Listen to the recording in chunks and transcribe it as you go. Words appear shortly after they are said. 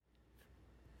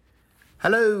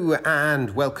Hello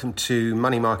and welcome to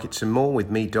Money Markets and More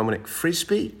with me, Dominic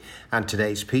Frisby. And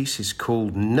today's piece is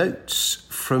called Notes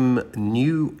from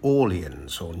New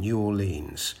Orleans or New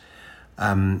Orleans.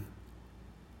 Back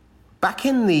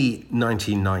in the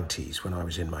 1990s, when I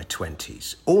was in my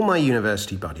 20s, all my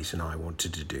university buddies and I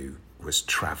wanted to do was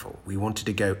travel. We wanted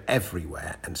to go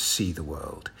everywhere and see the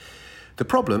world. The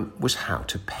problem was how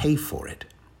to pay for it.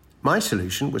 My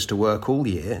solution was to work all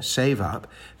year, save up,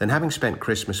 then having spent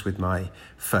Christmas with my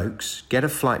folks, get a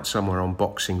flight somewhere on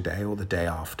Boxing Day or the day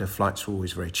after, flights were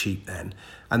always very cheap then,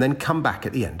 and then come back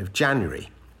at the end of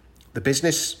January. The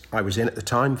business I was in at the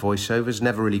time, voiceovers,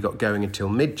 never really got going until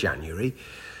mid-January,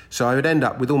 so I would end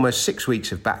up with almost 6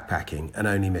 weeks of backpacking and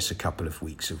only miss a couple of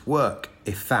weeks of work,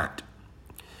 if that.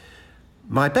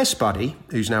 My best buddy,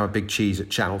 who's now a big cheese at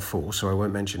Channel 4, so I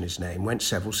won't mention his name, went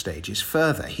several stages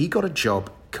further. He got a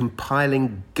job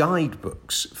compiling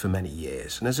guidebooks for many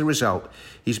years, and as a result,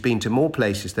 he's been to more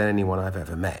places than anyone I've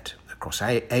ever met, across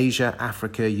Asia,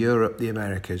 Africa, Europe, the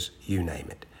Americas, you name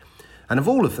it. And of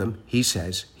all of them, he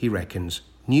says he reckons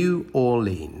New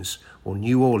Orleans, or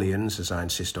New Orleans, as I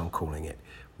insist on calling it,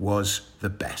 was the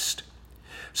best.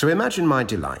 So imagine my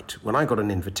delight when I got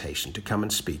an invitation to come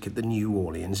and speak at the New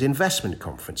Orleans Investment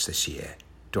Conference this year.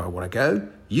 Do I want to go?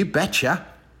 You betcha!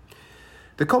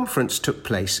 The conference took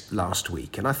place last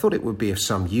week, and I thought it would be of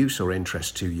some use or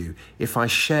interest to you if I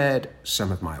shared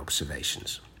some of my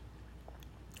observations.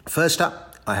 First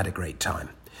up, I had a great time.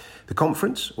 The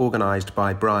conference, organised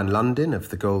by Brian Lundin of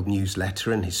the Gold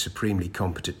Newsletter and his supremely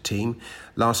competent team,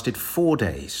 lasted 4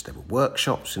 days. There were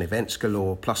workshops and events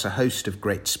galore, plus a host of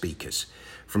great speakers.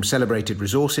 From celebrated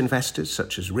resource investors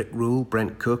such as Rick Rule,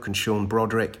 Brent Cook and Sean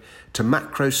Broderick, to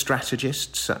macro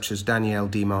strategists such as Danielle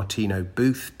DiMartino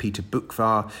Booth, Peter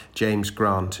Bukvar, James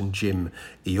Grant and Jim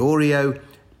Iorio,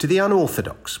 to the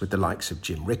unorthodox with the likes of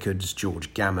Jim Rickards,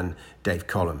 George Gammon, Dave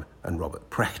Collum and Robert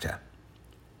Prechter.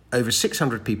 Over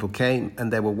 600 people came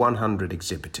and there were 100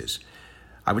 exhibitors.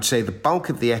 I would say the bulk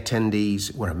of the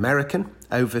attendees were American,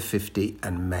 over 50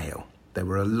 and male. There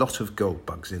were a lot of gold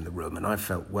bugs in the room and I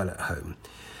felt well at home.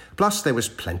 Plus, there was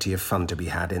plenty of fun to be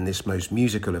had in this most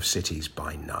musical of cities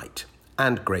by night.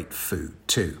 And great food,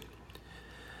 too.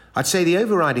 I'd say the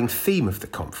overriding theme of the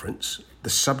conference, the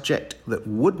subject that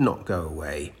would not go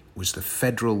away, was the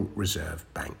Federal Reserve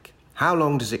Bank. How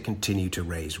long does it continue to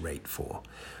raise rate for?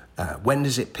 When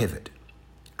does it pivot?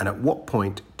 And at what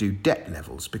point do debt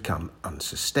levels become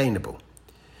unsustainable?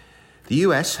 The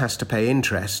US has to pay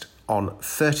interest on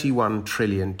 $31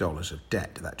 trillion of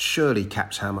debt. That surely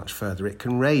caps how much further it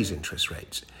can raise interest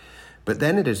rates. But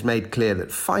then it has made clear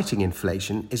that fighting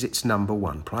inflation is its number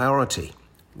one priority.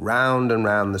 Round and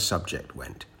round the subject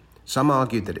went. Some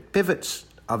argued that it pivots,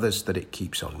 others that it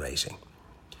keeps on raising.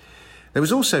 There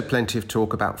was also plenty of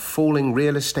talk about falling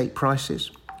real estate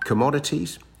prices,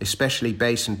 commodities, especially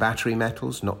base and battery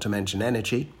metals, not to mention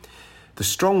energy, the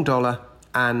strong dollar,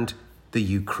 and the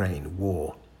Ukraine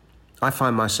war. I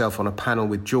find myself on a panel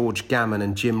with George Gammon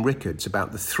and Jim Rickards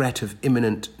about the threat of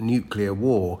imminent nuclear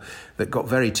war that got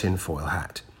very tinfoil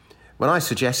hat. When I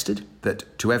suggested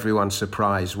that, to everyone's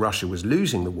surprise, Russia was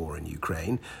losing the war in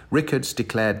Ukraine, Rickards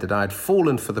declared that I had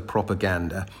fallen for the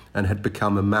propaganda and had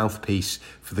become a mouthpiece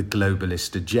for the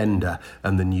globalist agenda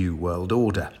and the New World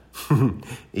Order.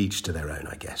 Each to their own,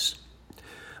 I guess.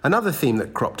 Another theme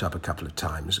that cropped up a couple of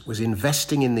times was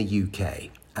investing in the UK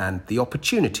and the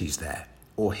opportunities there.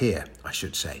 Or here, I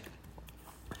should say.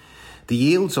 The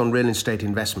yields on real estate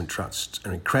investment trusts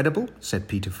are incredible, said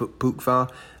Peter Bukvar,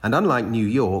 and unlike New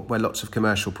York, where lots of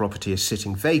commercial property is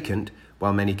sitting vacant,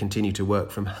 while many continue to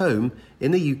work from home,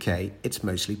 in the UK it's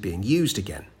mostly being used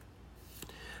again.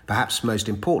 Perhaps most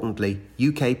importantly,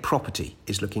 UK property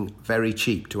is looking very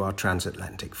cheap to our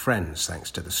transatlantic friends,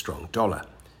 thanks to the strong dollar.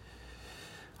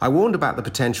 I warned about the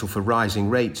potential for rising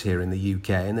rates here in the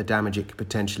UK and the damage it could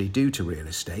potentially do to real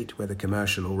estate, whether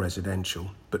commercial or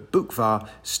residential, but Bukvar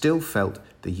still felt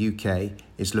the UK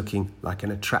is looking like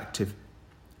an attractive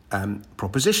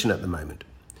proposition at the moment.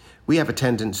 We have a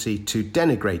tendency to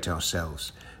denigrate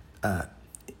ourselves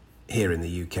here in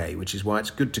the UK, which is why it's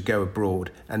good to go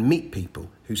abroad and meet people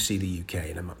who see the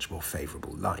UK in a much more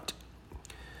favourable light.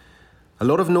 A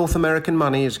lot of North American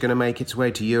money is going to make its way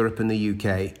to Europe and the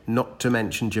UK, not to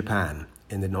mention Japan,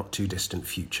 in the not-too-distant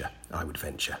future, I would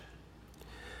venture.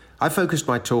 I focused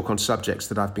my talk on subjects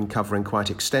that I've been covering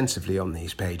quite extensively on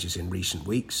these pages in recent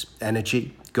weeks: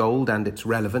 energy, gold and its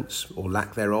relevance, or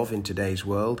lack thereof, in today's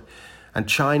world, and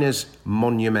China's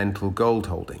monumental gold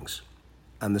holdings,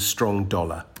 and the strong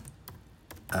dollar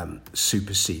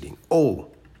superseding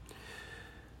all.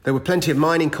 There were plenty of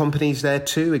mining companies there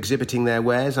too, exhibiting their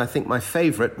wares. I think my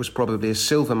favourite was probably a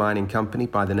silver mining company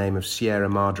by the name of Sierra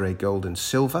Madre Gold and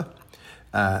Silver,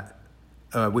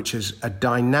 which is a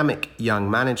dynamic young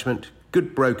management,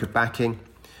 good broker backing,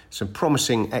 some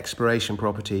promising exploration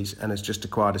properties, and has just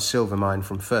acquired a silver mine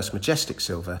from First Majestic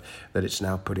Silver that it's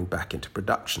now putting back into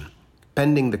production.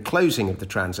 Pending the closing of the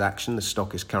transaction, the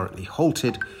stock is currently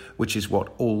halted, which is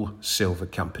what all silver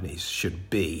companies should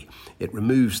be. It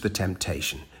removes the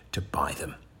temptation to buy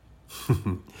them.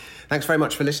 Thanks very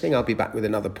much for listening. I'll be back with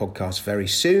another podcast very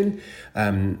soon.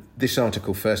 This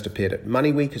article first appeared at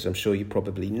Money Week, as I'm sure you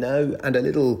probably know, and a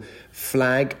little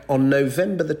flag on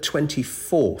November the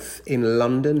 24th in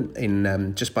London,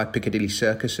 in just by Piccadilly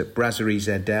Circus at Brasserie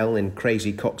Zerdel, in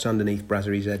Crazy Coqs underneath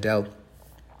Brasserie Zerdel.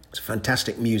 It's a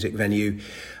fantastic music venue,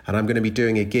 and I'm going to be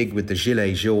doing a gig with the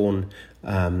Gilets Jaunes,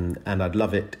 and I'd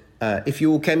love it if you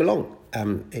all came along.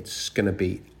 It's going to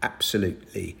be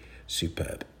absolutely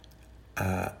superb.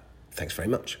 Thanks very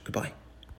much. Goodbye.